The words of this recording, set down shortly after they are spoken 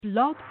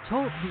Blog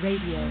Talk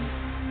Radio.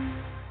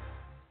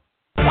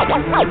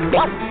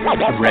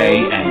 Ray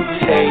and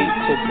Tay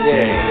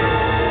today.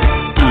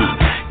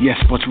 Yes,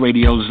 sports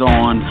radio's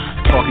on.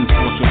 Talking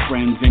sports with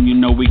friends, and you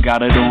know we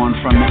got it on.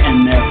 From the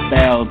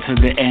NFL to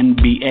the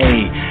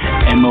NBA,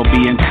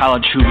 MLB and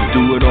college hoops,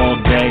 do it all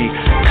day.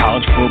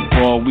 College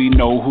football, we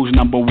know who's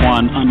number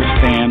one.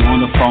 Understand, on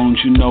the phones,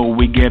 you know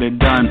we get it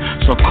done.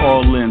 So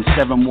call in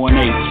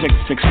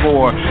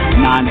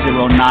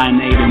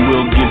 718-664-9098, and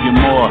we'll give you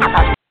more.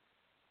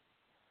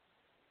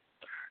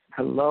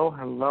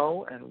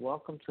 Hello, and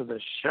welcome to the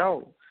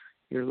show.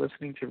 You're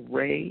listening to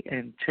Ray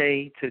and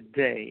Tay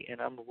today,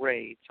 and I'm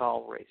Ray,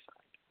 Tall Rayside.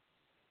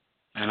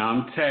 And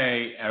I'm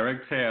Tay,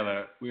 Eric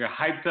Taylor. We are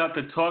hyped up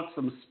to talk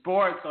some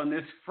sports on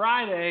this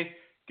Friday.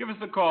 Give us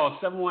a call,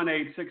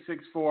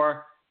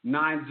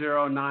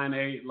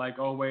 718-664-9098. Like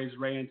always,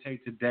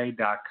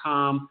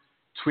 rayandtaytoday.com.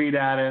 Tweet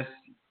at us,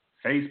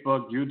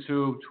 Facebook,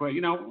 YouTube,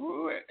 Twitter,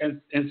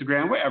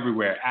 Instagram. We're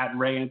everywhere, at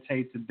Ray and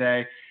Tay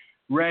Today.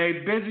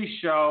 Ray, busy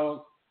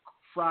show.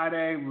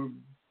 Friday, we've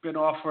been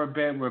off for a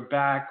bit. We're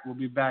back. We'll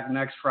be back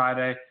next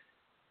Friday.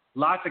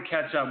 Lots to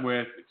catch up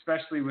with,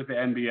 especially with the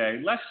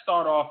NBA. Let's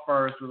start off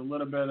first with a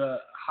little bit of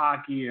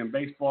hockey and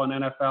baseball and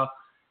NFL.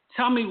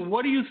 Tell me,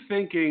 what are you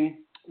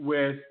thinking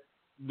with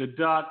the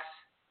Ducks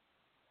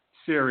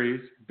series,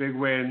 big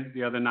win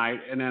the other night,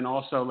 and then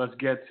also let's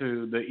get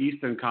to the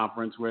Eastern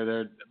Conference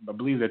where I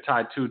believe they're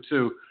tied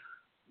 2-2.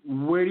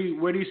 Where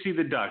do you see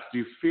the Ducks? Do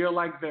you feel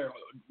like they're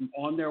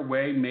on their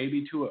way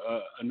maybe to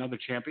another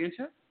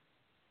championship?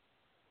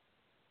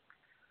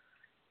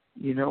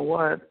 You know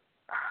what?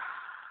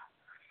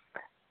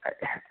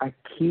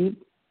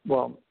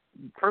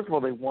 First of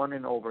all, they won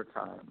in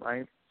overtime,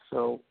 right?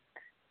 So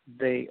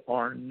they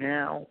are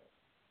now,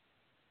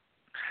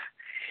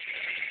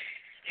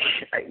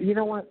 you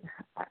know what?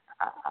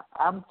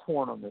 I'm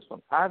torn on this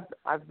one. I've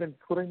been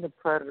putting the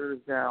Predators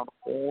down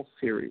all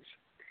series.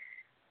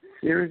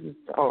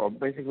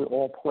 Basically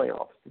all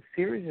playoffs. The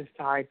series is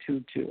tied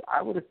 2-2.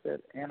 I would have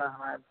said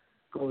Anaheim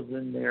goes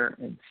in there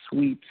and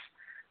sweeps.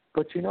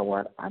 But you know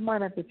what? I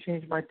might have to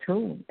change my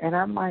tune, and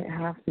I might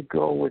have to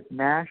go with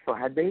Nashville.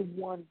 Had they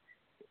won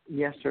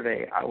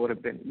yesterday, I would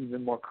have been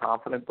even more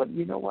confident. But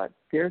you know what?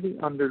 They're the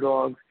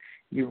underdogs.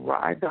 You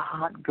ride the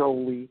hot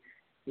goalie.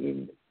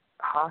 In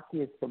hockey,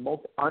 it's the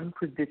most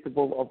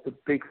unpredictable of the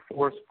big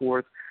four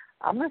sports.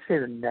 I'm going to say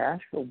the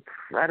Nashville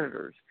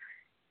Predators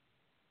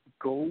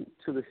go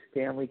to the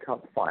Stanley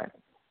Cup Finals.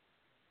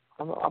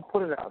 I'll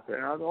put it out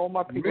there. All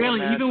my people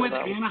really, even with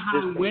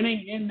Anaheim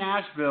winning in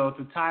Nashville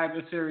to tie up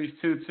the series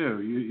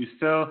 2-2,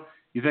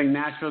 you think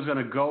Nashville's going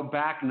to go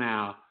back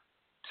now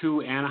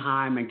to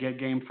Anaheim and get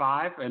Game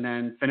 5 and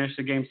then finish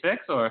the Game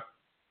 6, or?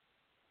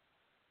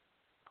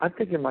 I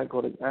think it might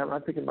go to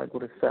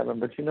 7.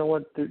 But you know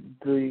what?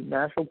 The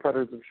Nashville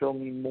Predators have shown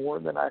me more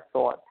than I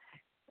thought,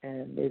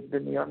 and they've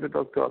been the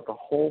underdog throughout the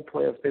whole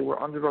playoffs. They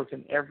were underdogs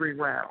in every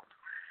round.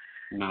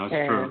 No, it's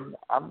true.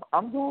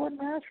 I'm going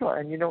Nashville.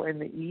 And, in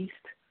the East,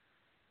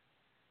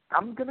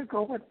 I'm going to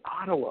go with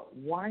Ottawa.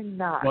 Why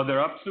not? Well, they're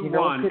up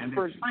 2-1, and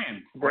they're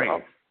playing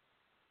great.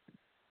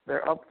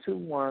 They're up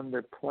 2-1.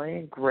 They're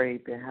playing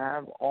great. They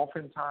have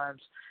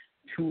oftentimes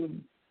two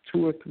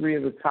or three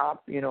of the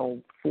top, 4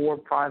 or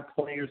 5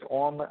 players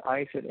on the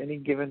ice at any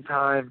given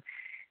time.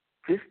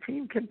 This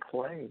team can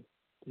play.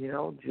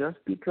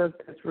 Just because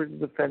Pittsburgh is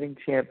defending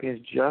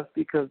champions, just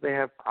because they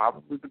have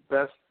probably the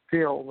best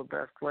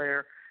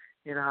player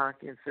in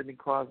hockey, and Sidney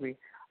Crosby,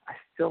 I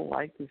still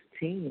like this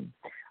team.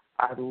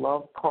 I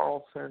love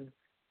Carlson.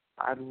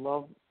 I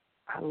love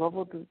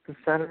what the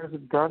Senators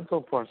have done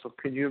so far. So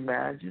can you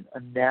imagine a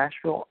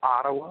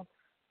Nashville-Ottawa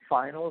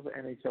finals?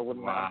 NHL would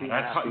not be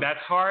happy. That's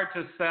hard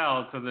to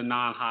sell to the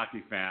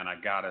non-hockey fan, I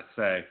got to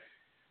say.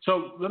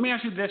 So let me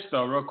ask you this,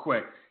 though, real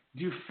quick.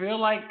 Do you feel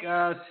like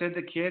Sid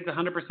the Kid's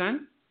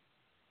 100%?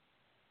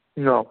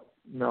 No.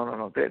 If what I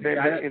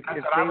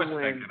was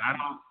thinking. I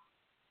don't.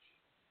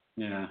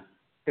 Yeah.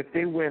 If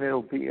they win,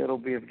 it'll be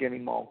Evgeny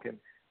Malkin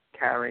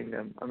carrying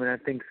them. I mean, I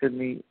think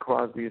Sidney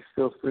Crosby is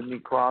still Sidney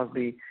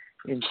Crosby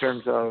in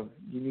terms of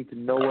you need to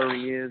know where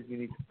he is, you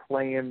need to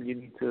play him, you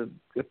need to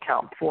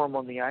account for him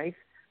on the ice,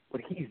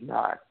 but he's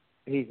not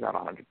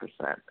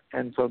 100%.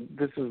 And so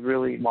this is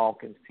really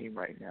Malkin's team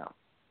right now.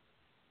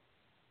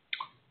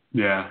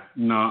 Yeah,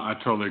 no, I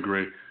totally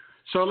agree.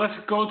 So let's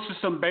go to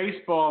some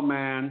baseball,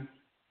 man.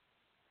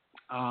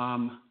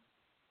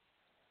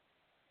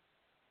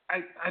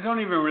 I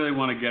don't even really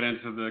want to get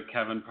into the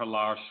Kevin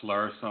Pillar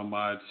slur so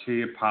much.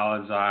 He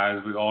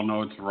apologized. We all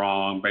know it's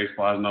wrong.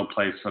 Baseball has no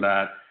place for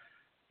that.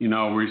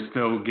 We're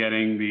still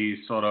getting the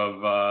sort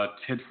of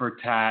tit for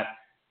tat.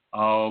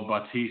 Oh,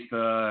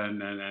 Bautista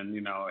and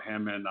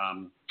him and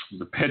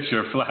the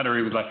pitcher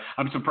Flattery was like,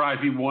 I'm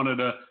surprised he wanted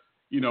to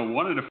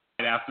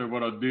fight after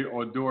what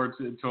endured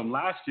to him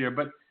last year.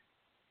 But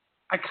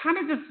I kind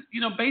of just,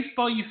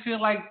 baseball, you feel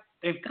like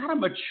they've got to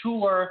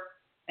mature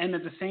and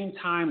at the same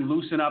time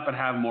loosen up and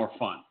have more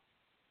fun.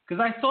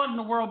 Because I thought in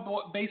the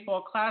World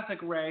Baseball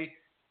Classic, Ray,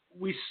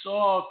 we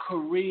saw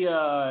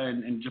Korea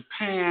and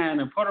Japan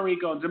and Puerto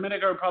Rico,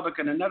 Dominican Republic,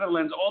 and the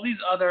Netherlands, all these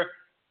other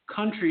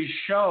countries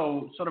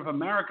show sort of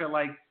America,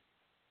 like,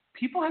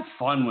 people have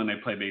fun when they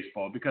play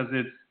baseball because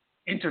it's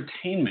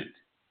entertainment.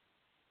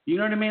 You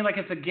know what I mean? Like,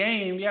 it's a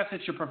game. Yes,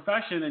 it's your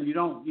profession, and you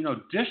don't,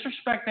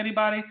 disrespect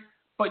anybody,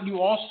 but you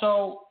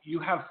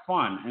have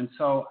fun. And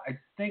so I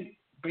think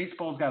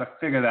baseball's got to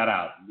figure that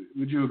out.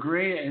 Would you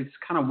agree? It's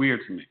kind of weird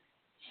to me.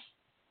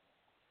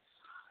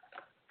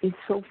 It's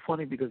so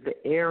funny because the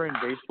air in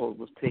baseball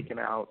was taken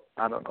out,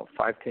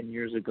 5-10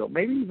 years ago,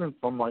 maybe even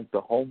from like the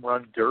home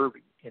run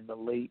derby in the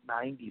late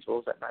 90s. What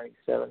was that,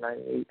 97,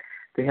 98?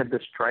 They had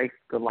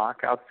the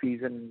lockout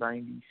season in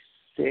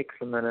 96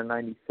 and then in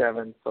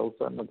 97,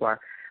 Sosa and McGwire.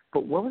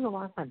 But when was the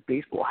last time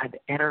baseball had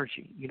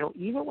energy?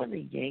 Even when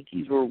the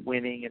Yankees were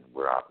winning, and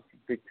we're obviously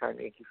big-time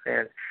Yankee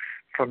fans,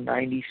 from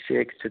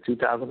 96 to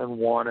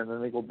 2001, and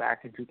then they go back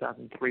in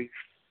 2003,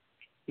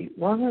 it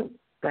wasn't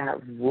that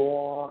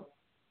raw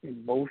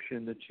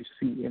emotion that you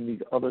see in these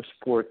other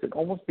sports. It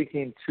almost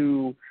became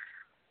too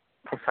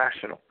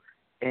professional.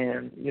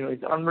 And,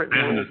 it's unwritten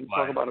rules. We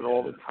talk about it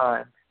all the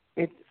time.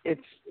 It's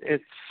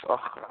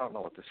I don't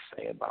know what to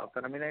say about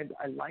that. I mean,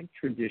 I like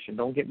tradition.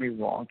 Don't get me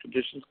wrong.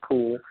 Tradition's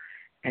cool.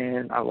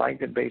 And I like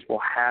that baseball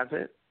has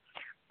it,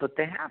 but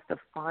they have to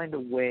find a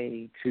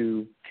way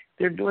to –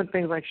 they're doing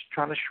things like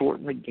trying to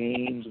shorten the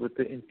games with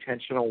the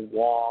intentional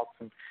walks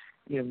and,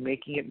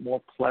 making it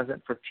more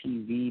pleasant for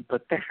TV,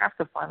 but they have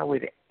to find a way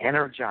to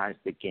energize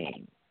the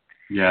game.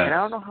 Yeah. And I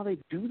don't know how they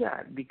do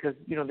that because,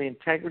 the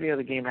integrity of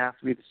the game has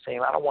to be the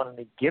same. I don't want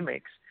any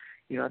gimmicks.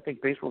 I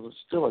think baseball is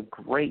still a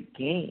great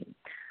game.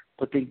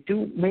 But they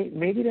do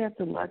maybe they have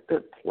to let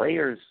the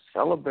players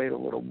celebrate a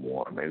little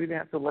more. Maybe they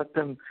have to let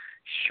them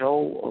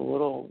show a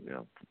little,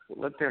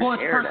 let their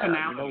hair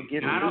down.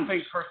 And I don't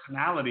think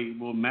personality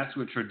will mess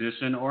with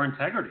tradition or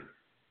integrity.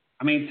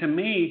 I mean, to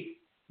me,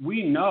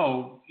 we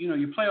know,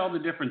 you play all the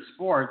different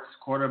sports,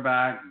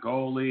 quarterback,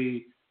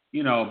 goalie,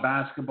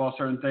 basketball,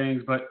 certain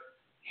things, but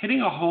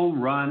hitting a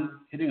home run,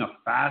 hitting a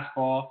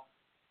fastball,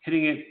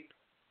 hitting it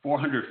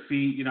 400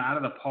 feet, out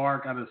of the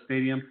park, out of the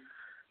stadium,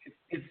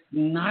 it's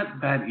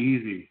not that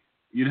easy.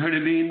 You know what I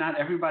mean? Not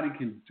everybody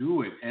can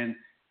do it. And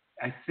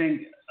I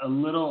think a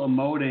little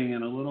emoting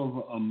and a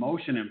little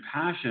emotion and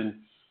passion,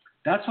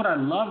 that's what I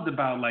loved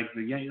about, like,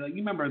 you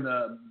remember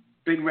the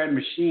Big Red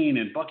Machine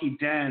and Bucky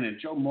Dent and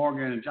Joe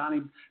Morgan and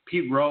Johnny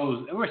Pete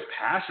Rose. There was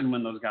passion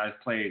when those guys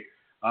played.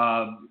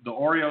 The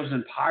Orioles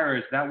and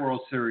Pirates, that World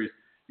Series.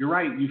 You're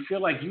right. You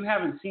feel like you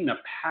haven't seen a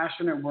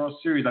passionate World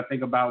Series. I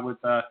think about with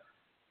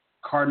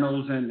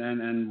Cardinals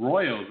and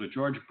Royals with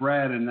George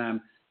Brett and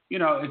them.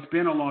 It's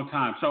been a long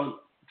time. So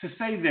to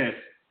say this,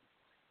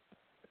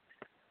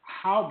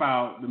 how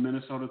about the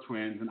Minnesota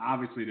Twins, and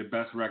obviously the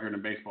best record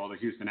in baseball, the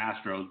Houston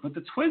Astros, but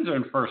the Twins are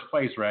in first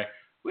place, Ray.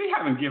 We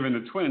haven't given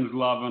the Twins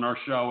love on our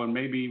show in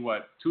maybe,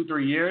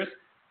 2-3 years?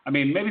 I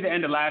mean, maybe the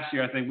end of last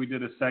year, I think we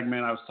did a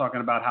segment. I was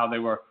talking about how they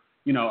were,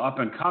 up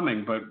and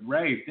coming. But,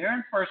 Ray, they're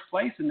in first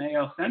place in the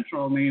AL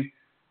Central. I mean,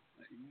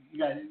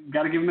 you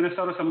got to give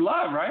Minnesota some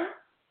love, right?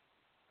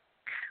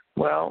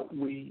 Well,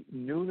 we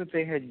knew that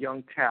they had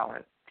young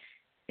talent.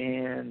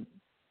 And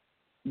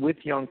with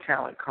young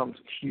talent comes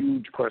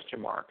huge question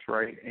marks,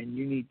 right? And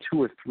you need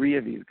 2 or 3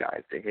 of these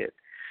guys to hit.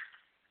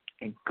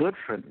 And good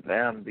for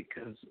them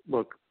because,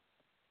 look,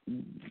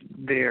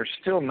 they're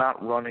still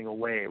not running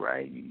away,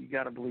 right? You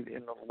got to believe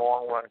in the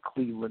long run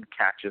Cleveland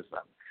catches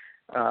them.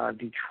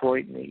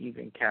 Detroit may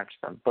even catch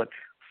them. But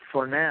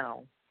for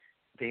now,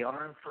 they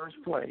are in first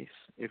place,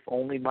 if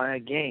only by a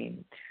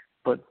game.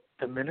 But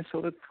the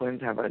Minnesota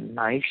Twins have a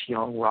nice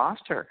young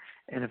roster.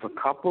 And if a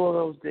couple of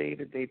those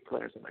day-to-day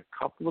players and a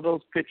couple of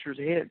those pitchers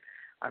hit,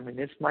 I mean,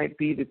 this might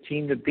be the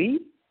team to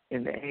beat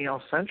in the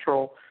AL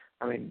Central.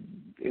 I mean,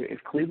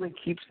 if Cleveland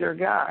keeps their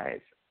guys,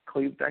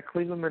 that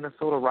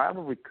Cleveland-Minnesota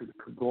rivalry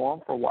could go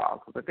on for a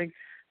while. Because I think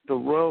the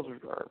Royals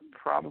are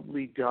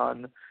probably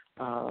done.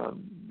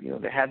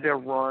 They had their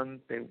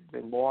run. They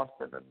lost,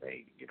 and then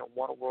they,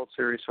 won a World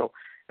Series. So,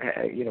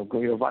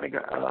 Giovanni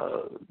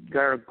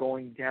Gallo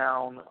going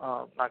down,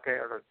 not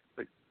Gallo,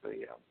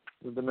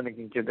 the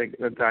Dominican kid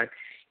that died,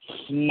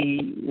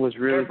 he was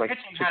really their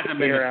pitching hasn't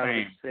been the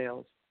same.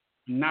 Sales.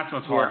 And that's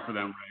what's hard for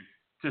them,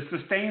 right? To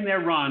sustain their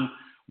run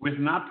with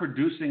not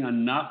producing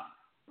enough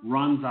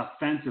runs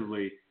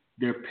offensively,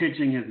 their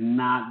pitching has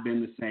not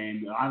been the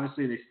same.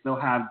 Obviously, they still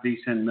have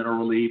decent middle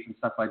relief and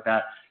stuff like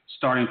that.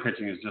 Starting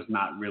pitching has just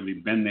not really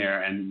been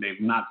there, and they've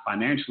not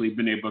financially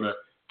been able to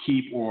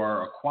keep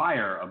or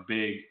acquire a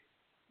big,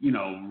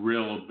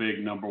 real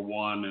big number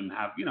one and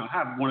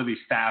have one of these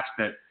staffs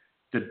that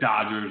the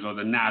Dodgers or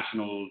the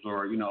Nationals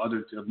or,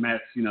 other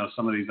Mets,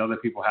 some of these other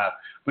people have.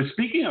 But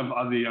speaking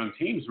of the young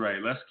teams, Ray,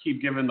 let's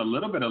keep giving a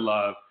little bit of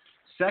love.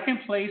 Second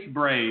place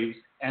Braves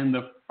and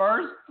the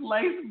first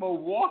place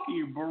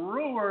Milwaukee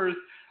Brewers.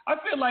 I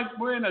feel like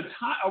we're in a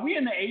time. Are we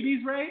in the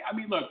 80s, Ray? I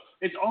mean, look,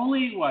 it's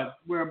only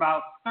we're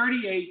about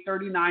 38,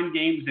 39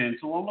 games in,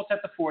 so almost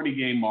at the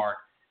 40-game mark.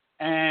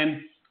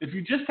 And if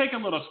you just take a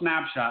little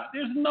snapshot,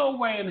 there's no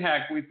way in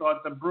heck we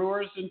thought the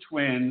Brewers and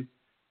Twins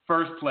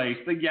first place,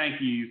 the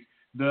Yankees,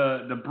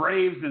 the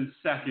Braves in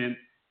second,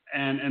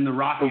 and the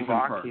Rockies in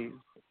first.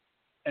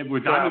 And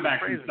with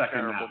Diamondbacks in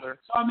second now.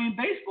 So, I mean,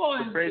 baseball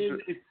is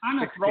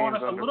kind of throwing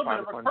us a little bit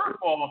of a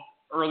curveball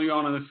early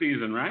on in the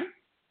season, right?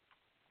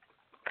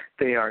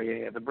 They are,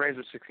 yeah. The Braves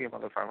are 6 games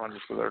under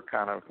 500, so they're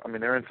kind of, I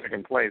mean, they're in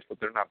second place, but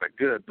they're not that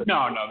good. But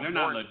no, they're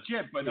not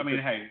legit, but, I mean,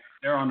 hey,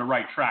 they're on the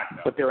right track,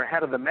 though. But they're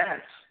ahead of the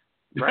Mets,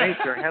 right?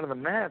 They're ahead of the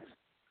Mets.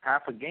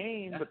 Half a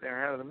game, but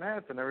they're ahead of the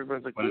Mets, and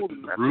everybody's like, "Oh, the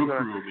Mets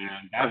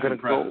are going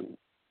to go."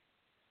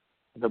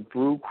 The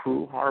Brew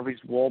Crew, Harvey's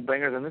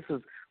Wallbangers, and this is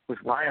with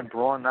Ryan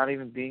Braun not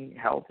even being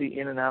healthy,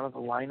 in and out of the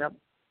lineup.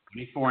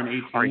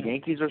 24-18. Our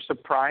Yankees are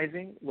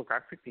surprising. Look, I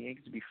picked the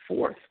Yankees to be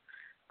fourth.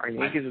 Our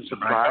Yankees are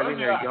surprising.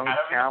 They're young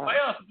talent.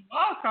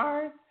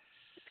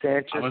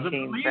 Sanchez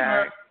came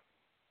back.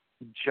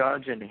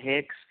 Judge and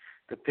Hicks.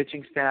 The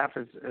pitching staff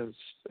has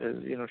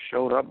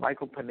showed up.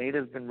 Michael Pineda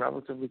has been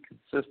relatively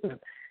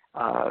consistent.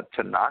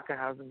 Tanaka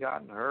hasn't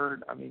gotten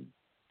hurt. I mean,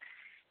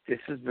 this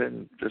has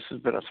been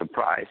a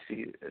surprise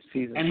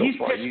season and so he's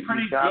far. Pitched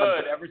pretty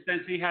good ever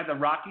since he had the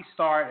rocky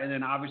start, and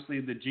then obviously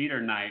the Jeter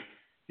night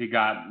he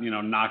got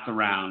knocked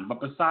around.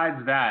 But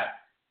besides that,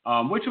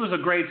 which was a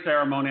great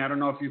ceremony. I don't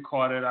know if you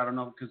caught it. I don't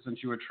know because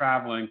since you were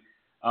traveling,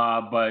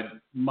 but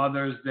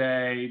Mother's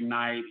Day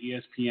night,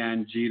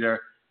 ESPN, Jeter,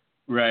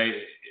 right?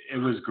 It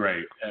was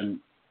great, and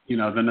the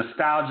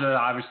nostalgia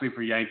obviously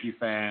for Yankee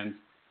fans,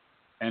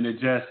 and it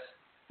just.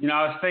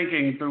 I was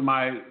thinking through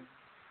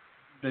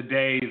the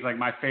days, like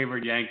my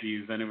favorite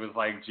Yankees, and it was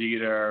like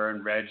Jeter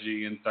and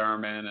Reggie and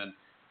Thurman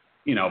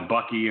and,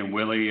 Bucky and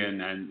Willie and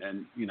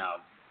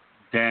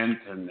Dent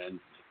and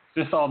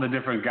just all the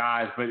different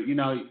guys. But,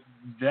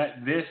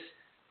 that this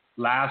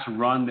last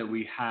run that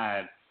we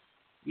had,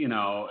 it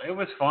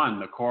was fun,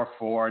 the core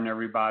four and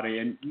everybody.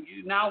 And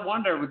you now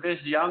wonder with this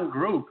young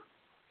group,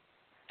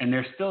 and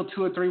there's still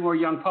 2 or 3 more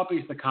young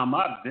puppies to come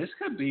up, this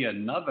could be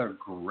another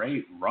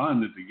great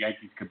run that the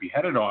Yankees could be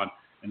headed on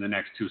in the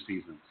next 2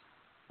 seasons.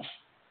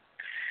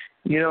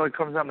 It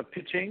comes down to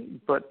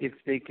pitching, but if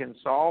they can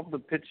solve the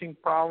pitching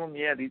problem,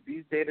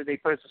 these day-to-day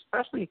players,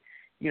 especially,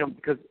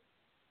 because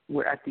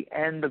we're at the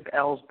end of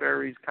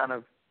Ellsbury's kind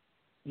of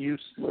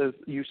useless,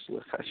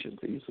 I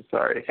shouldn't say useless,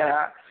 sorry,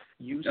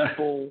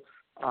 useful,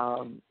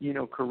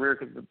 career,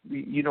 because,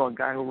 a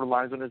guy who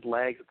relies on his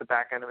legs at the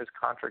back end of his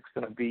contract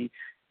is going to be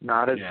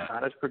not as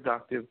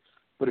productive.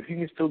 But if you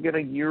can still get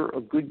a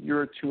good year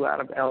or 2 out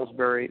of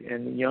Ellsbury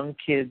and the young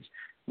kids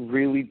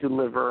really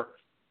deliver,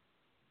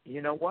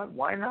 you know what?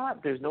 Why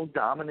not? There's no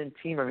dominant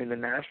team. I mean, the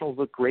Nationals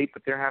look great,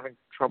 but they're having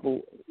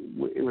trouble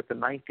with the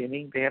 9th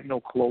inning. They have no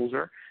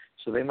closer,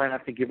 so they might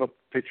have to give up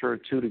a pitcher or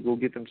 2 to go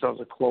get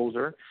themselves a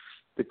closer.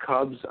 The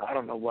Cubs, I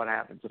don't know what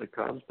happened to the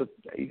Cubs, but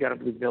you got to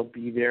believe they'll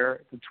be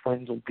there. The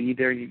Twins will be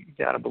there. You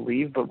got to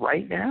believe. But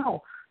right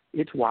now,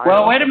 it's wild.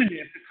 Well, wait a minute.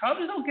 If the Cubs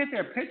don't get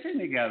their pitching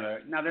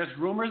together, now there's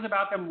rumors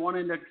about them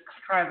wanting to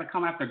try to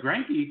come after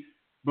Greinke,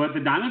 but the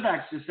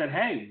Diamondbacks just said,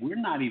 hey, we're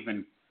not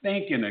even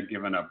thinking of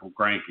giving up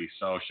Greinke,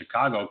 so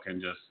Chicago can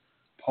just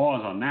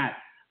pause on that.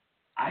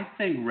 I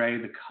think, Ray,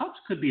 the Cubs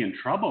could be in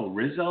trouble.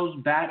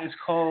 Rizzo's bat is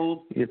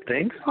cold. You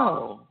think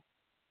so?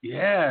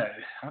 Yeah,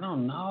 I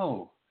don't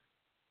know.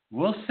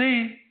 We'll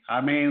see.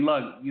 I mean,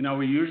 look,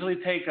 we usually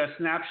take a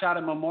snapshot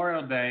of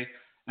Memorial Day,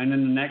 and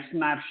then the next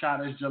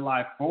snapshot is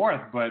July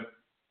 4th. But,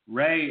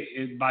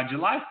 Ray, by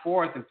July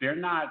 4th, if they're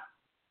not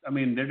 – I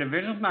mean, their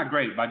division's not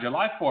great. By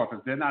July 4th,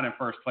 if they're not in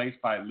first place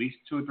by at least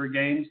 2 or 3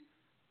 games,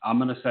 I'm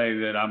going to say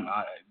that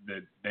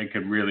that they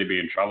could really be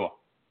in trouble.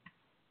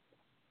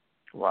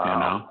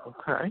 Wow.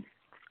 Okay.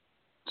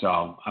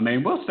 So, I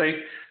mean, we'll see.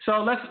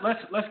 So let's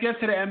get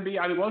to the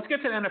NBA. Let's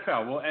get to the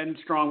NFL. We'll end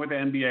strong with the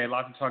NBA. A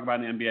lot to talk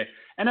about in the NBA.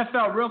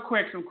 NFL, real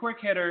quick, some quick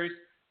hitters.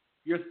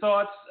 Your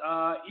thoughts,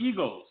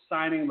 Eagles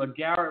signing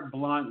LeGarrette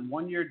Blount,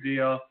 1-year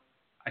deal.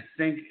 I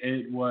think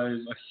it was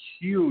a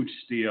huge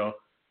steal.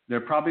 They're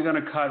probably going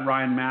to cut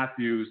Ryan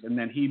Matthews, and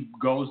then he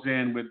goes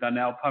in with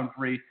Donnell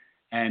Pumphrey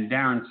and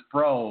Darren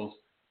Sproles.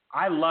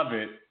 I love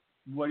it.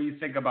 What do you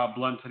think about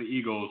Blount to the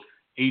Eagles?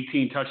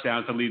 18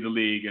 touchdowns to lead the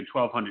league and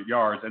 1,200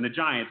 yards. And the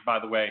Giants, by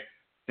the way,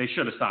 they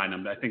should have signed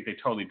him. I think they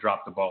totally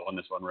dropped the ball on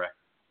this one, Ray.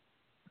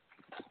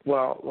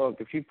 Well, look,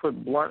 if you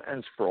put Blount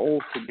and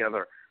Sproles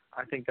together,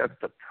 I think that's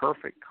the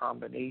perfect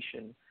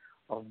combination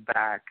of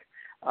back.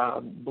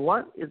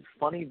 Blount is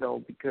funny,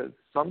 though, because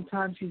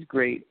sometimes he's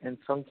great and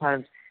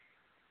sometimes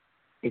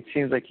it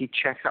seems like he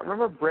checks out.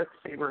 Remember Brett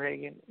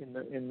Saberhagen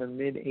in the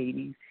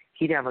mid-'80s?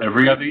 He'd have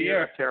every other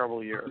year, a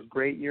terrible year, a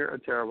great year, a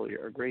terrible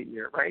year, a great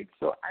year, right?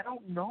 So I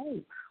don't know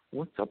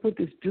what's up with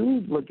this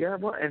dude,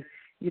 LeGarrette Blount. And,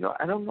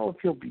 I don't know if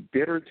he'll be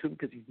bitter, too,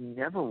 because he's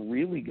never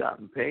really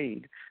gotten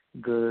paid.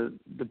 The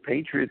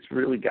Patriots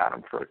really got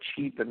him for a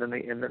cheap, and then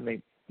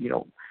they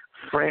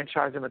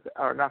franchise him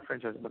not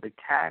franchise him, but they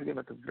tagged him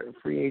at the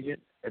free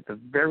agent at the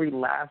very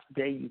last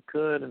day you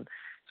could, and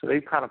so they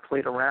kind of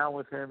played around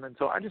with him. And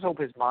so I just hope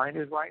his mind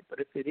is right. But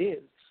if it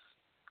is,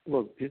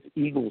 look, this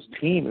Eagles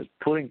team is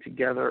putting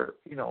together,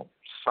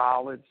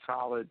 solid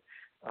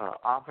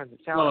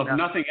offensive talent. Well, if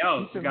now, nothing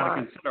else, you got to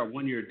mind, consider a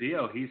 1-year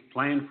deal. He's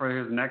playing for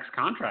his next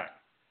contract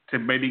to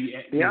maybe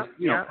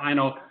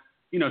final,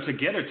 to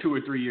get a 2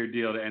 or 3 year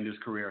deal to end his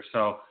career.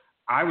 So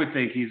I would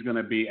think he's going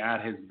to be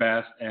at his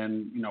best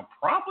and,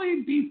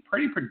 probably be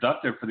pretty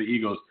productive for the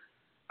Eagles.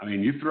 I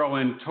mean, you throw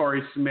in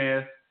Torrey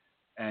Smith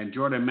and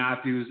Jordan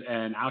Matthews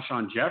and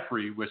Alshon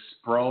Jeffrey with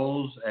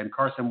Sproles and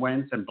Carson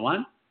Wentz and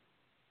Blunt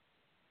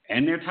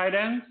and their tight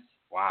ends.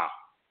 Wow.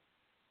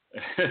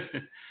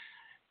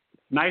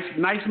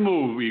 Nice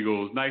move,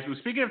 Eagles. Nice move.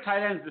 Speaking of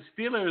tight ends, the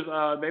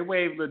Steelers, they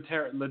waived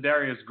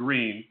Ladarius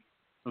Green.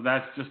 So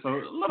that's just a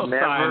little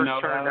side note.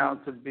 Never turned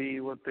out to be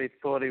what they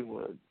thought he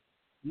would.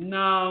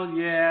 No,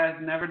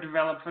 never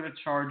developed for the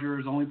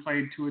Chargers. Only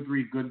played 2 or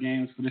 3 good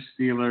games for the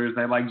Steelers.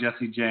 They like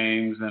Jesse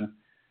James, and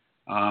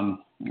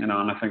and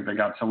I think they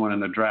got someone in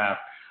the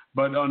draft.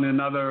 But on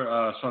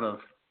another sort of,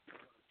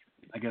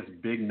 I guess,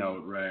 big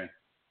note, Ray,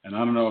 and I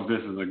don't know if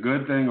this is a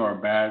good thing or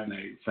a bad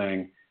thing,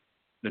 saying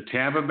the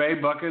Tampa Bay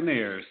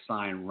Buccaneers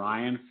signed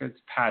Ryan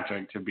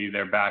Fitzpatrick to be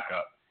their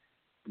backup.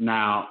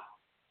 Now,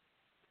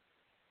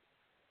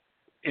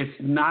 it's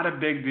not a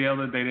big deal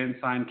that they didn't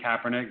sign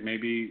Kaepernick.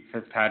 Maybe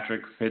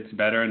Fitzpatrick fits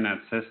better in that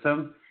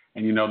system.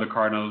 And the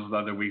Cardinals the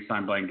other week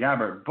signed Blaine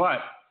Gabbert. But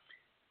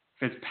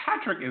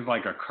Fitzpatrick is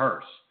like a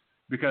curse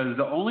because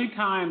the only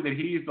time that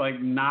he's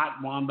not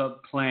wound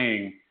up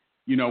playing,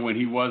 when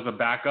he was a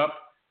backup,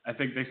 I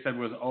think they said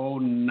was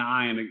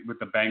 2009 with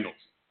the Bengals.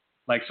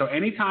 So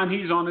anytime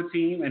he's on the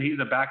team and he's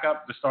a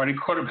backup, the starting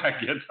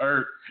quarterback gets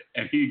hurt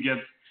and he gets,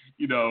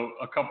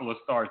 a couple of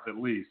starts at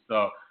least.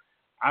 So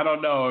I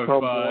don't know if,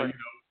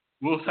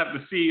 we'll have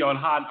to see on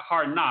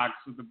Hard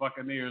Knocks with the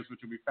Buccaneers, which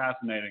will be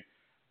fascinating.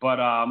 But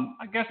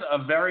I guess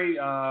a very,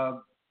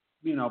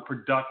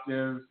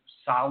 productive,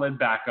 solid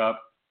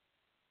backup,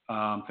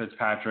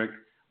 Fitzpatrick.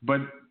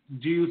 But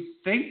do you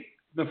think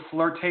the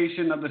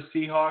flirtation of the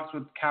Seahawks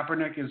with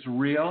Kaepernick is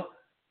real?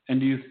 And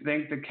do you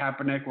think that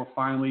Kaepernick will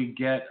finally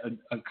get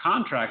a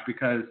contract?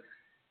 Because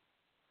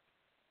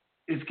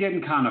it's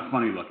getting kind of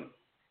funny looking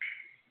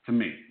to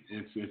me.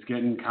 It's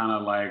getting kind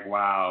of like,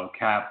 wow,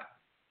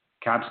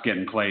 Cap's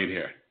getting played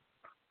here.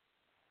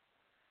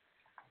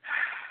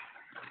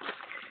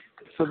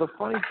 So the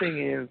funny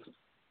thing is,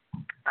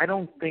 I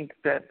don't think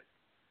that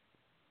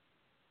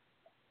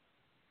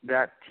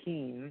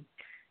team,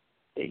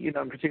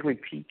 particularly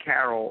Pete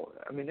Carroll,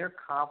 they're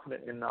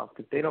confident enough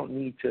that they don't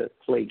need to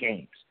play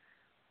games.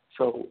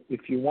 So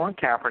if you want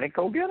Kaepernick,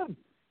 go get him.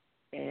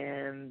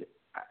 And,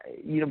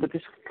 but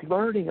this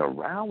flirting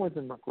around with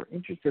him, like we're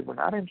interested, we're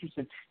not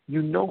interested,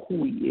 you know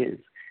who he is.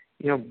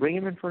 Bring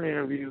him in for an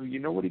interview. You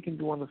know what he can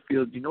do on the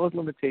field. You know his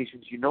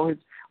limitations. You know his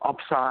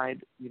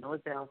upside. You know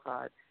his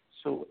downside.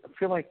 So I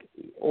feel like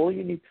all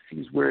you need to see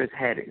is where his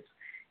head is.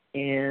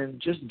 And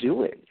just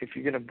do it. If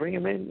you're going to bring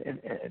him in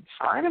and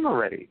sign him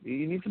already,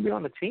 you need to be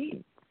on the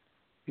team.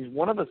 He's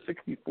one of the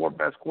 64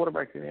 best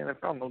quarterbacks in the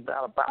NFL, no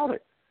doubt about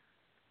it.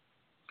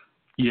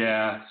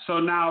 Yeah. So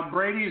now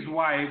Brady's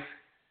wife,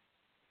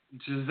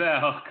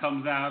 Giselle,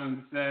 comes out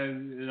and says,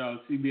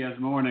 CBS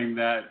Morning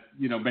that,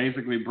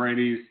 basically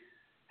Brady's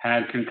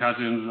had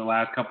concussions the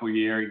last couple of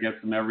years. He gets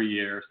them every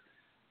year.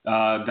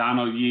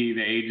 Donald Yee,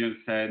 the agent,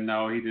 said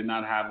no, he did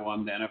not have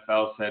one. The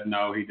NFL said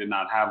no, he did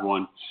not have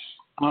one.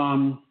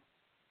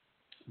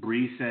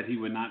 Bree said he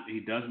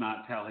does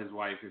not tell his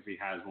wife if he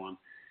has one.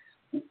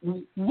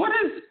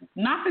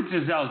 Not that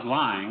Giselle's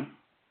lying,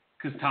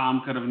 because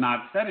Tom could have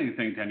not said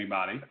anything to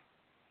anybody.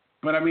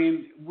 But,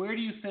 where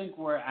do you think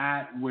we're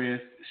at with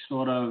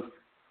sort of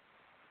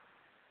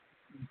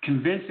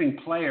convincing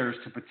players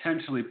to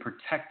potentially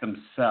protect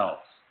themselves?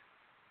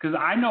 Because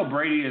I know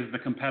Brady is the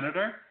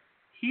competitor.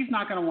 He's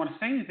not going to want to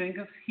say anything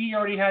because he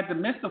already had to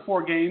miss the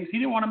 4 games. He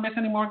didn't want to miss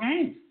any more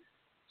games.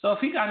 So if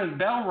he got his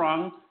bell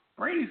rung,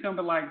 Brady's going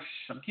to be like,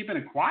 I'm keeping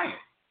it quiet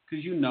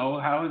because you know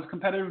how his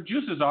competitive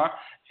juices are.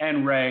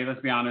 And Ray,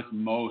 let's be honest,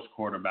 most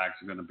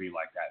quarterbacks are going to be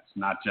like that. It's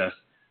not just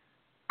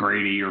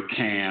Brady or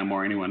Cam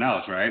or anyone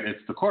else, right?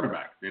 It's the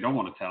quarterback. They don't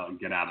want to tell him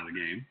get out of the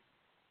game.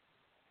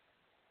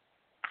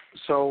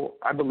 So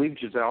I believe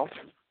Giselle.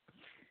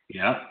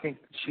 Yeah. I think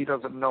she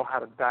doesn't know how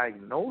to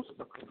diagnose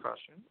a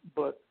concussion,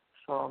 but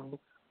from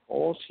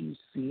all she's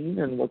seen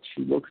and what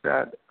she looks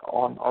at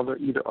on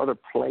either other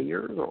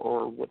players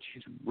or what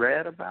she's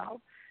read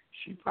about,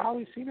 she's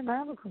probably seen him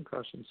have a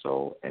concussion.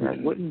 So, and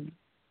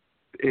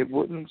it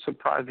wouldn't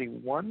surprise me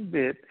one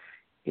bit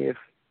if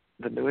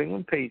the New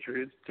England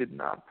Patriots did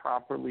not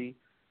properly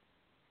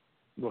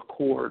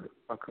record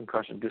a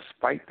concussion,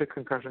 despite the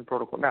concussion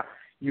protocol. Now,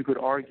 you could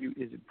argue,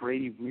 is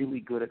Brady really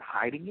good at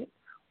hiding it,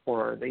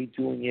 or are they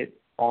doing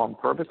it on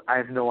purpose? I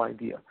have no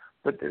idea.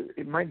 But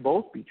it might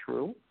both be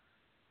true.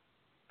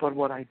 But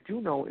what I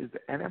do know is the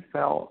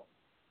NFL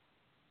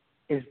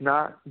is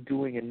not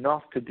doing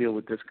enough to deal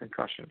with this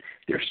concussion.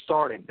 They're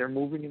starting. They're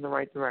moving in the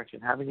right direction,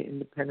 having an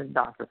independent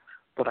doctor.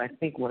 But I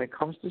think when it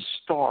comes to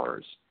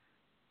stars,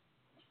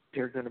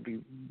 they're going to be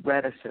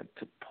reticent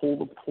to pull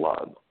the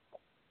plug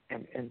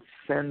and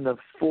send the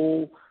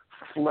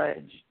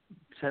full-fledged,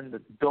 send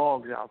the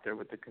dogs out there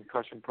with the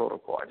concussion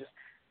protocol.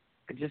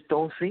 I just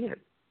don't see it.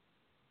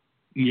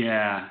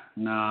 Yeah,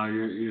 no,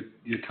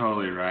 you're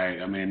totally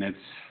right. I mean,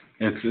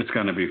 it's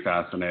going to be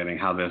fascinating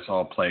how this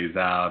all plays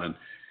out, and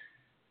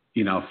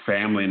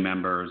family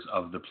members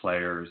of the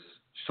players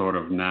sort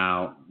of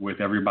now,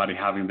 with everybody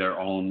having their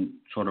own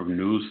sort of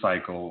news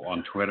cycle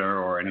on Twitter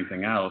or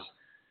anything else,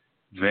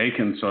 they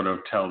can sort of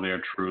tell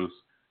their truth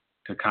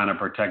to kind of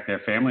protect their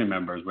family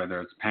members, whether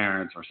it's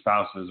parents or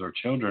spouses or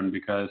children,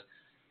 because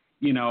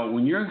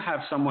when you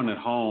have someone at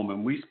home,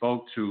 and we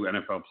spoke to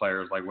NFL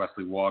players like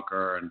Wesley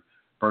Walker and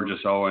Burgess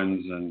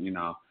Owens and,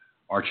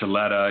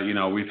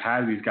 Archuleta, we've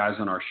had these guys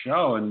on our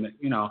show, and,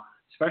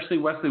 especially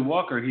Wesley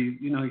Walker, he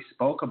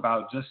spoke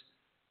about just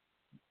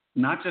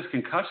not just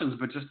concussions,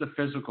 but just the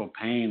physical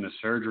pain, the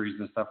surgeries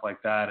and stuff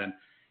like that. And,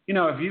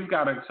 if you've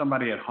got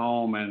somebody at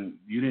home and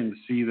you didn't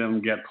see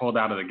them get pulled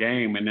out of the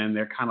game, and then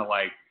they're kind of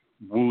like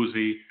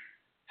woozy,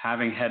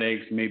 having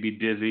headaches, maybe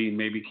dizzy,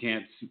 maybe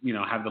can't,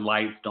 have the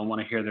lights, don't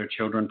want to hear their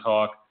children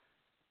talk,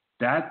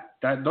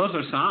 those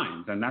are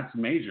signs, and that's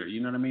major.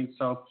 You know what I mean?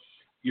 So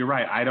you're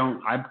right.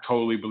 I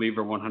totally believe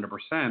her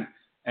 100%.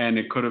 And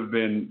it could have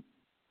been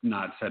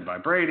not said by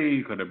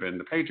Brady, could have been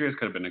the Patriots,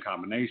 could have been a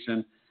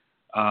combination.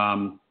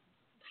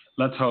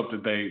 Let's hope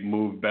that they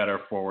move better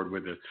forward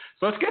with this.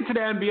 So let's get to the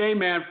NBA,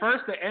 man.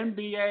 First, the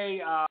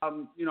NBA,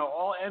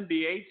 all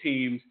NBA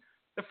teams.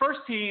 The first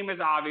team is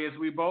obvious.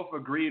 We both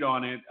agreed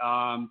on it.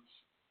 I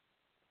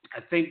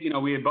think,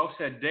 we had both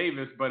said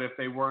Davis, but if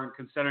they weren't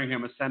considering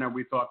him a center,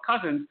 we thought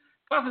Cousins.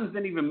 Cousins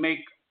didn't even make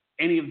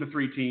any of the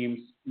three teams.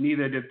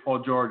 Neither did Paul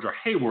George or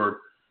Hayward.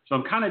 So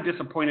I'm kind of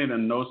disappointed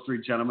in those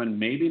three gentlemen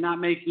maybe not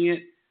making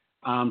it,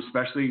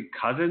 especially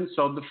Cousins.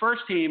 So the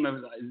first team,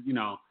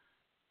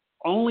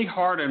 only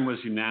Harden was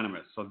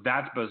unanimous. So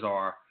that's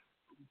bizarre.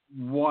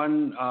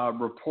 One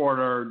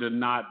reporter did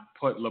not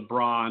put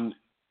LeBron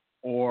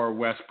or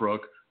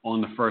Westbrook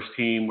on the first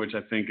team, which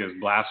I think is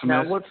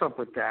blasphemous. Now, what's up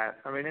with that?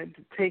 I mean,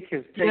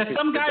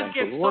 some guys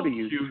get what so are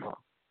you cute. doing?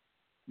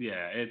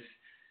 Yeah,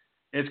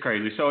 it's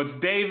crazy. So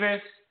it's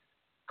Davis,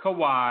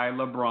 Kawhi,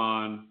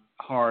 LeBron,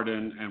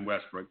 Harden, and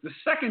Westbrook. The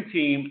second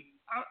team,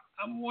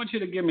 I want you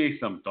to give me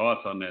some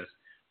thoughts on this.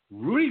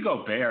 Rudy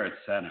Gobert at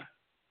center.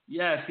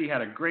 Yes, he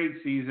had a great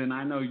season.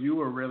 I know you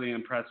were really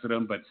impressed with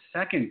him, but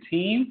second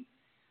team?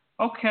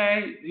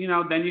 Okay,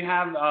 then you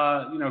have,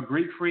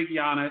 Greek freak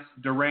Giannis,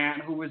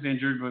 Durant, who was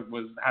injured but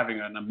was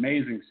having an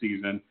amazing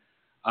season,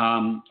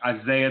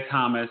 Isaiah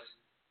Thomas,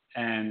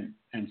 and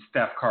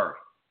Steph Curry.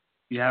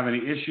 Do you have any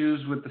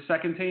issues with the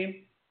second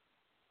team?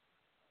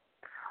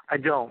 I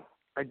don't,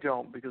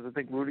 because I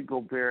think Rudy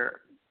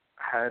Gobert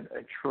had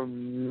a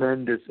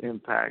tremendous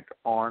impact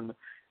on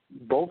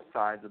both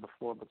sides of the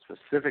floor, but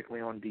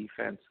specifically on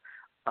defense.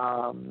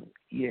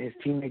 His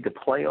team made the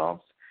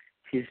playoffs.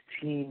 His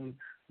team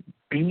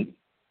beat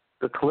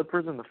the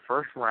Clippers in the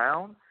first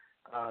round.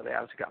 They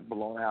obviously got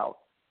blown out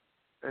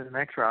in the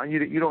next round.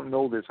 You don't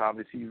know this,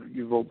 obviously.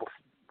 You vote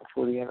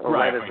before the end, or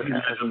right as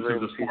the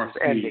regular season's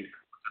ending.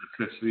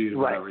 The fifth seed, or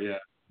whatever, yeah.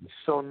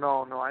 So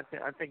no, I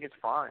think it's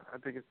fine. I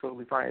think it's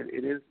totally fine.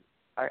 It is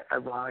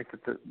ironic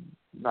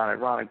not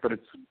ironic, but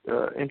it's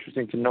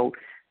interesting to note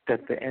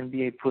that the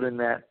NBA put in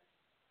that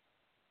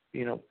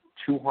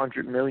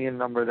 $200 million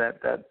number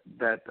that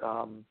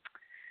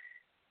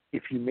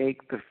if you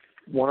make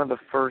one of the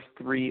first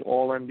three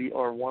All-NBA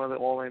or one of the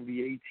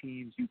All-NBA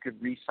teams, you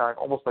could re-sign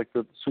almost like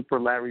the Super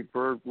Larry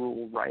Bird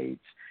rule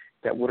rights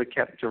that would have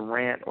kept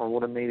Durant or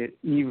would have made it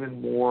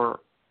even more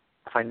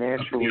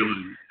financially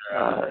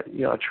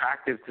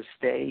attractive to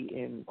stay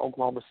in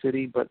Oklahoma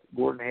City, but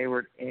Gordon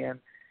Hayward and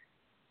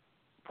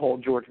Paul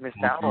George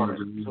missed out on it.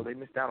 So they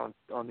missed out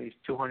on these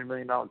 $200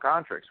 million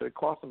contracts. So it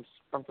cost them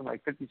something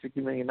like $50-60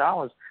 million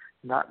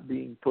not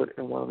being put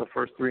in one of the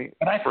first three.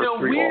 But I feel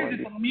weird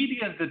that the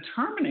media is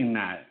determining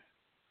that.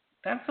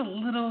 That's a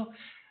little.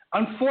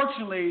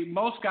 Unfortunately,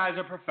 most guys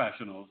are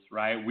professionals,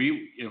 right?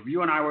 If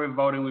you and I were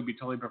voting, we'd be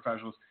totally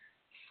professionals.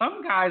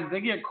 Some guys,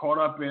 they get caught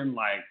up in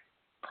like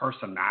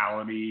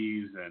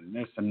personalities and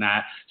this and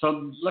that.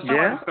 So let's talk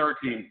about the third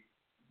team.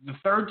 The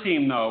third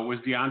team, though, was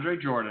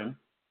DeAndre Jordan.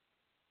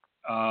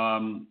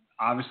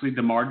 Obviously,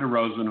 DeMar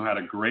DeRozan, who had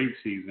a great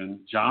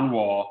season. John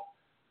Wall.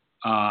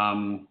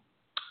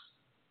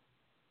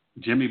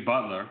 Jimmy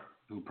Butler,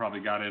 who probably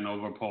got in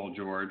over Paul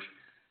George.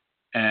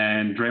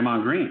 And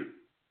Draymond Green.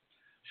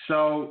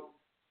 So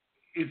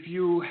if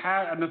you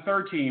had on the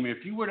third team,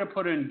 if you were to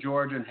put in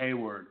George and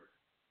Hayward,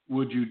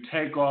 would you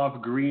take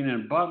off Green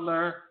and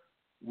Butler?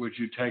 Would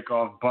you take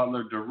off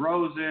Butler,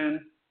 DeRozan?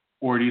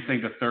 Or do you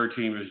think the third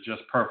team is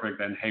just perfect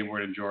and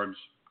Hayward and George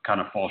kind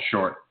of fall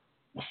short?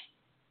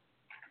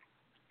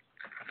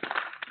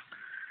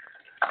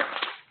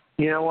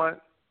 You know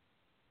what?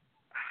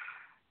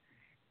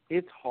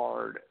 It's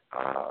hard.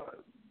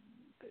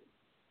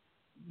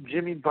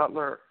 Jimmy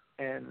Butler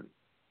and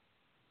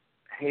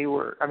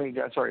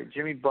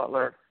Jimmy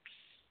Butler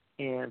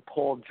and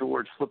Paul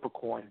George flip a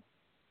coin.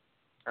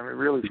 I mean,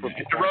 really flip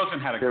a coin.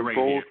 DeRozan had a great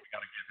year. You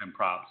got to give him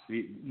props.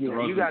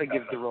 You got to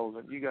give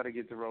DeRozan. You got to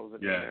get DeRozan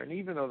in there. And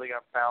even though they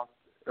got bounced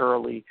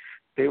early,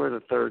 they were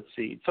the third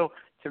seed. So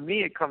to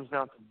me, it comes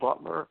down to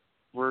Butler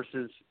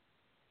versus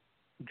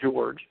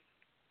George,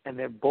 and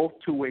they're both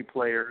two-way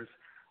players.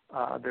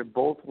 They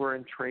both were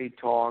in trade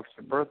talks.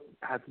 They both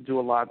had to do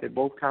a lot. They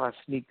both kind of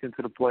sneaked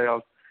into the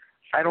playoffs.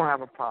 I don't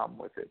have a problem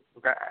with it.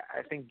 Look,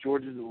 I think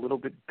George is a little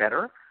bit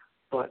better,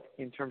 but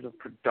in terms of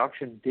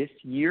production this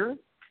year,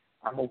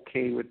 I'm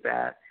okay with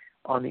that.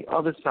 On the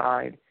other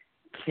side,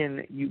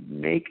 can you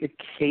make a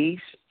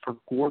case for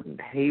Gordon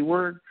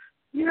Hayward?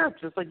 Yeah,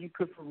 just like you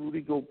could for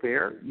Rudy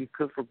Gobert, you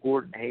could for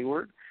Gordon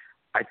Hayward.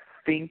 I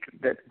think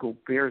that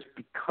Gobert,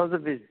 because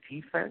of his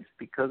defense,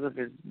 because of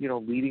his,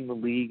 leading the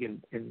league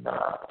in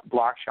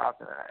block shots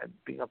and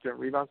being up there in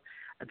rebounds,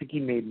 I think he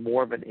made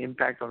more of an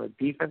impact on the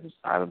defensive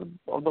side of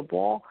the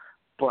ball.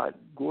 But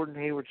Gordon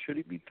Hayward, should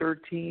he be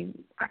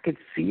 13? I could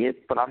see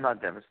it, but I'm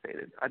not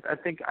devastated. I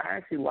think I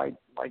actually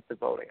like the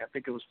voting. I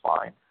think it was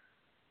fine.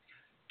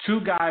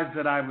 Two guys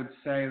that I would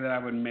say that I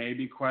would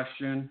maybe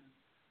question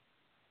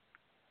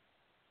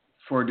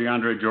for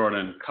DeAndre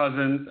Jordan,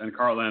 Cousins and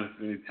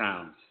Karl-Anthony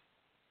Towns.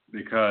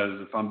 Because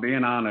if I'm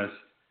being honest,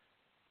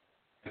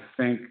 I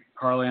think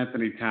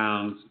Karl-Anthony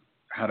Towns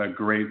had a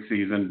great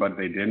season, but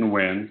they didn't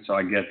win, so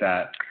I get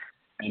that.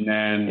 And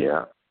then,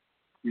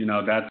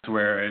 that's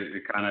where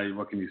it kind of,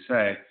 what can you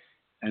say?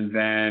 And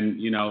then,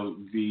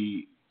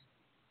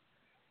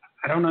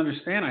 I don't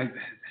understand.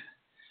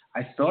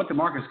 I thought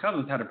DeMarcus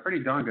Cousins had a pretty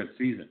darn good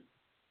season.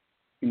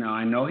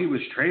 I know he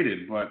was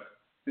traded, but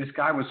this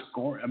guy was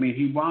scoring. I mean,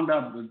 he wound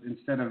up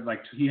instead of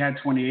he had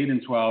 28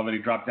 and 12, and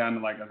he dropped down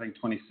to I think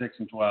 26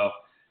 and 12.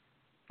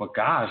 But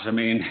gosh, I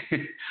mean,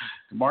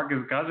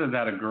 DeMarcus Cousins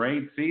had a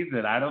great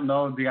season. I don't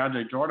know if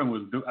DeAndre Jordan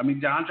was doing. I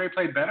mean, DeAndre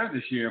played better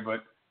this year,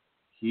 but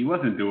he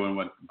wasn't doing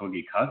what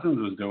Boogie Cousins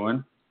was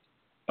doing.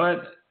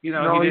 But he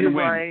didn't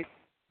win. Right.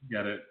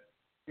 Get it?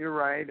 You're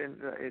right, and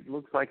it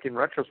looks like in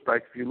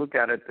retrospect, if you look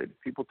at it,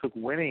 that people took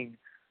winning,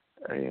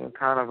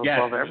 kind of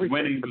above everything.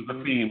 Winning was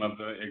the theme of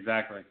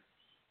exactly.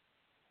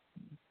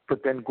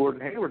 But then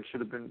Gordon Hayward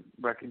should have been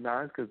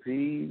recognized because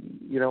he,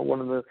 was one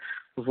of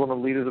the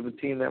leaders of a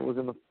team that was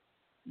in the,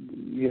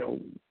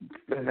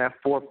 in that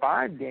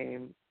 4-5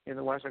 game in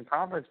the Western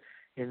Conference,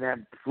 in that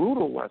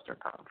brutal Western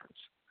Conference.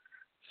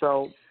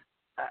 So,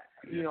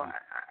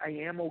 I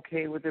am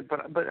okay with it,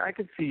 but I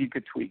could see you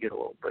could tweak it a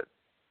little bit.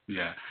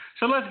 Yeah.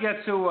 So let's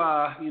get to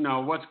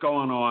what's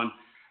going on.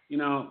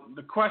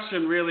 The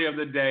question really of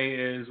the day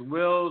is,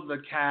 will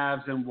the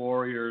Cavs and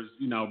Warriors,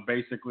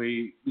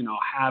 basically,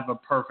 have a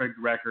perfect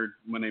record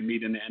when they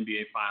meet in the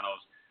NBA Finals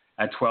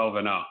at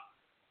 12-0?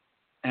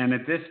 And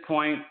at this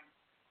point,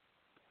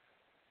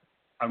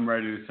 I'm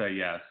ready to say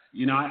yes.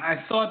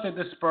 I thought that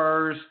the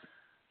Spurs,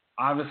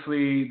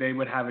 obviously, they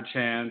would have a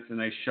chance, and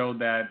they showed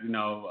that,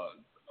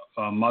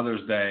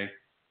 Mother's Day.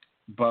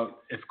 But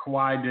if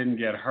Kawhi didn't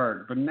get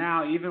hurt. But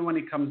now, even when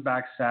he comes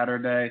back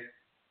Saturday,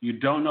 you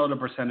don't know the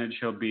percentage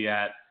he'll be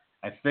at.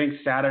 I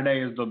think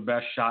Saturday is the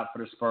best shot for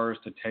the Spurs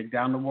to take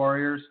down the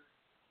Warriors.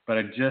 But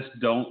I just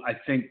don't. I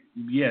think,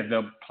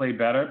 they'll play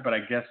better. But I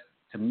guess,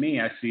 to me,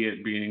 I see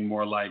it being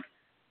more like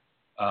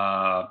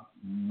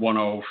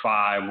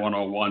 105,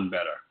 101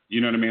 better. You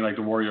know what I mean? Like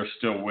the Warriors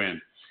still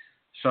win.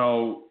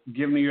 So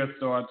give me your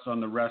thoughts on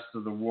the rest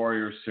of the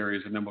Warriors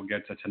series, and then we'll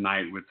get to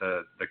tonight with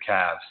the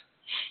Cavs.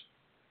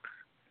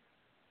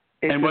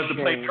 And was the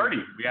play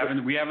dirty?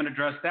 We haven't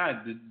addressed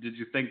that. Did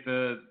you think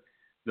the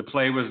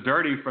play was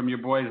dirty from your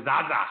boy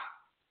Zaza?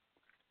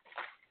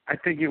 I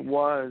think it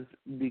was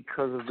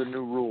because of the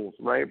new rules,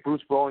 right?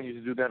 Bruce Bowen used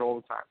to do that all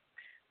the time.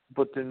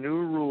 But the new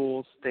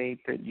rules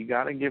state that you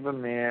got to give a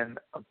man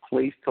a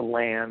place to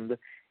land,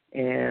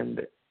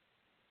 and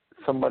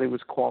somebody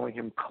was calling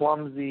him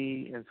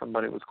clumsy and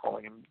somebody was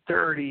calling him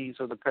dirty.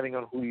 So depending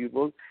on who you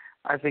look,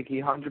 I think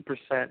he 100%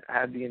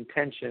 had the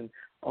intention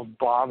of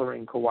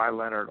bothering Kawhi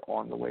Leonard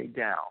on the way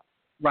down.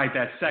 Right,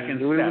 that second step.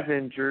 He knew he was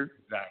injured.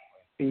 Exactly.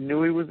 He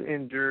knew he was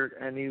injured,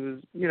 and he was,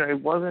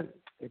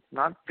 it's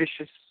not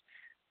vicious,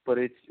 but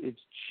it's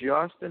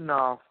just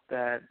enough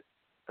that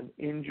an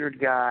injured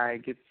guy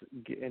gets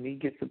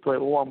to play,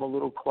 I'm a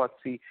little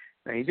klutzy.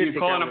 Now, he did you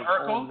calling him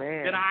Urkel?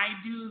 Man. Did I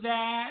do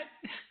that?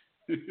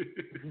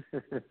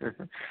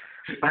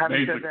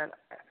 Having said that,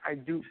 I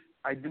do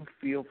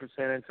feel for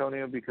San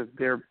Antonio because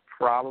they're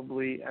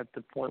probably at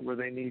the point where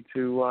they need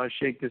to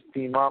shake this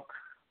team up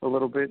a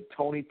little bit.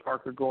 Tony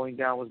Parker going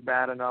down was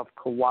bad enough.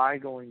 Kawhi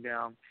going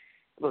down.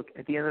 Look,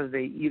 at the end of the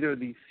day, either of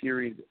these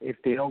series, if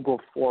they don't go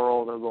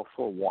 4-0, they'll go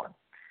 4-1.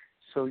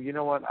 So you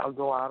know what? I'll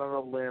go out on a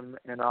limb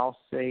and I'll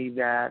say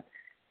that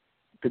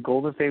the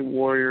Golden State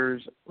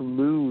Warriors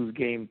lose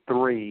Game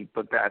 3,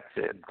 but that's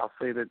it. I'll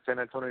say that San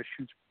Antonio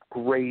shoots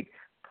great.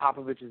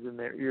 Popovich is in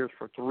their ears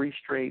for 3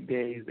 straight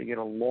days. They get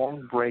a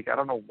long break. I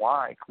don't know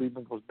why.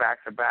 Cleveland goes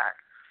back-to-back.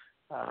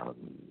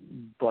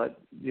 But,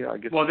 I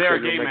guess they're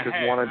a game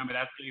ahead. Remember,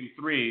 that's Game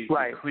 3.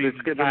 Right. The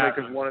schedule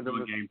makers wanted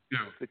them Game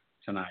 2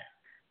 tonight.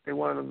 They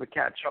wanted them to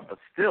catch up, but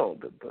still,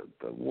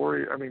 the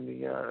Warriors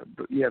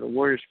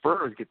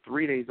Spurs get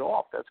 3 days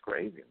off. That's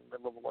crazy in the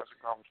middle of the Western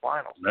Conference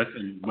Finals.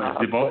 Listen,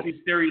 both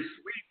these series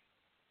sweep.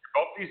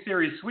 both these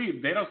series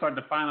sweep, they don't start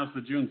the finals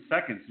till June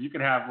 2nd. So you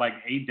could have like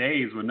 8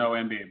 days with no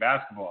NBA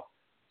basketball.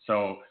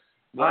 So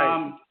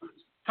Right.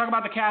 talk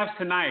about the Cavs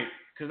tonight,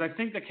 because I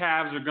think the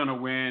Cavs are going to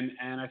win,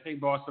 and I think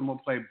Boston will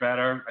play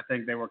better. I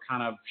think they were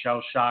kind of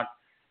shell-shocked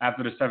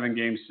after the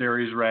 7-game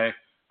series, Ray.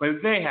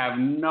 But they have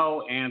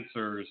no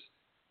answers.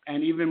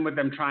 And even with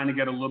them trying to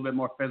get a little bit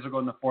more physical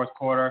in the fourth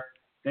quarter,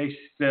 they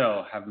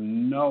still have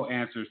no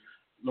answers.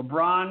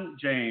 LeBron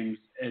James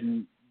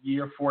in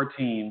year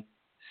 14,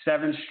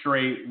 7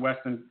 straight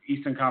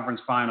Eastern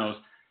Conference Finals,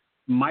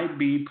 might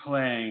be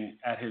playing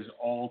at his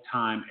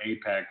all-time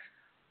apex.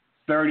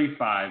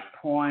 35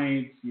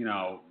 points, 8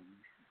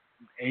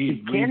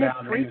 He can't rebounds.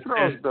 hit free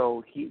throws,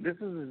 though. This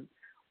is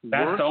his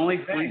worst the only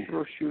free thing.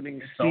 throw shooting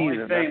It's the only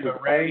season. thing, That's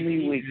but Ray, his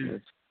only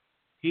weakness.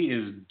 He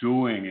is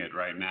doing it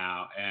right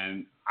now,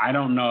 and I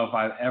don't know if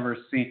I've ever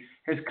seen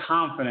his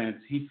confidence.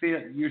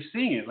 You're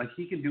seeing it. Like,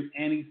 he can do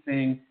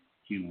anything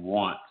he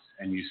wants,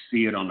 and you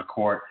see it on the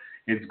court.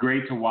 It's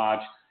great to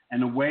watch.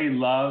 And the way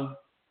Love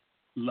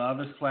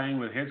is playing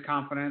with his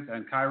confidence,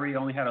 and Kyrie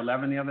only had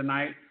 11 the other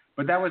night,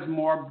 but that was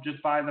more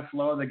just by the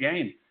flow of the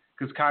game.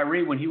 Because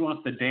Kyrie, when he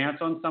wants to dance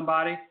on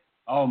somebody,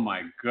 oh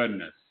my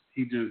goodness,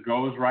 he just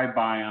goes right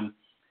by him.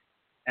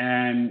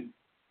 And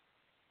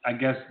I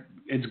guess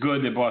it's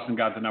good that Boston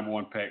got the number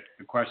 1 pick.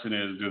 The question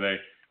is, do they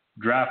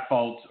draft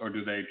Fultz or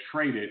do they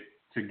trade it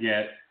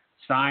to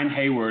sign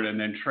Hayward and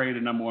then trade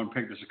a number 1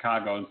 pick to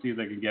Chicago and see if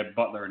they can get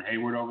Butler and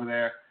Hayward over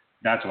there?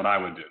 That's what I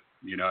would do.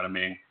 You know what I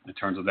mean? In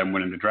terms of them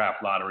winning the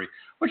draft lottery,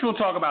 which we'll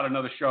talk about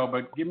another show.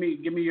 But give me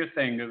your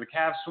thing. Does the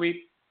Cavs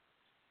sweep?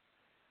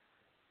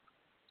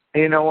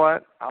 You know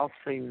what? I'll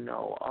say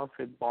no. I'll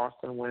say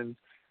Boston wins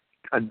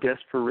a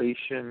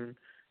desperation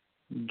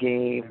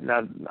game.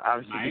 Now,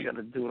 obviously, they got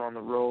to do it on the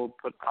road,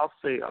 but I'll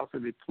say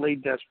they play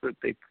desperate.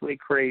 They play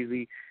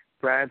crazy.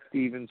 Brad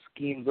Stevens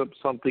schemes up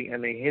something,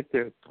 and they hit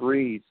their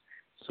threes.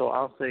 So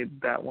I'll say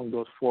that one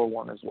goes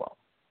 4-1 as well.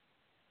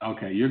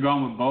 Okay, you're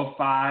going with both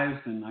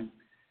 5s, and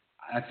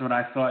that's what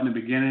I thought in the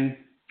beginning,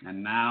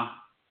 and now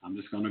I'm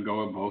just going to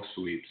go with both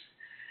sweeps.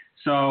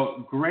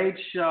 So, great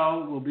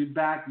show. We'll be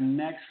back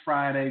next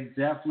Friday.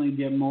 Definitely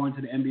get more into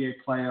the NBA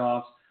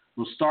playoffs.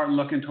 We'll start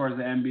looking towards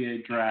the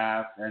NBA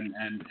draft and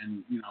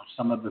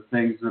some of the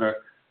things that are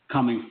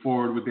coming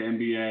forward with the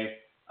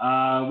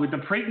NBA. With the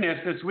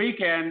Preakness this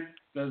weekend,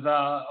 does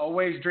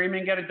Always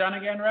Dreaming get it done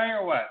again, Ray,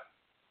 or what?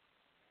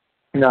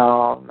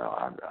 No.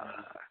 I'm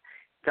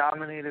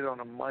dominated on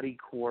a muddy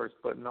course,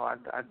 but no, I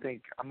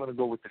think I'm going to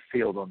go with the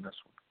field on this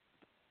one.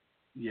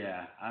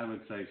 Yeah, I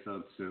would say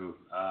so too.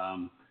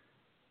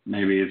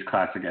 Maybe it's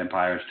Classic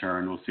Empire's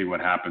turn. We'll see what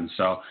happens.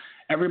 So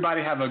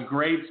everybody have a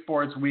great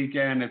sports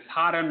weekend. It's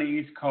hot on the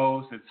East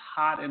Coast. It's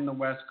hot in the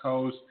West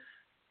Coast.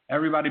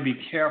 Everybody be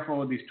careful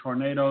with these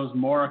tornadoes.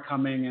 More are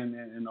coming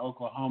in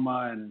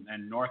Oklahoma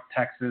and North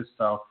Texas.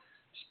 So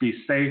just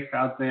be safe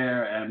out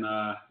there. And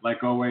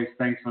like always,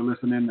 thanks for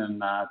listening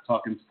and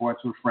talking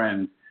sports with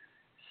friends.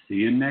 See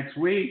you next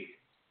week.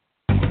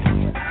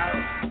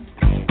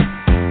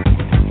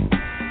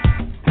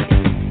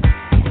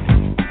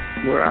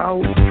 We're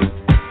out.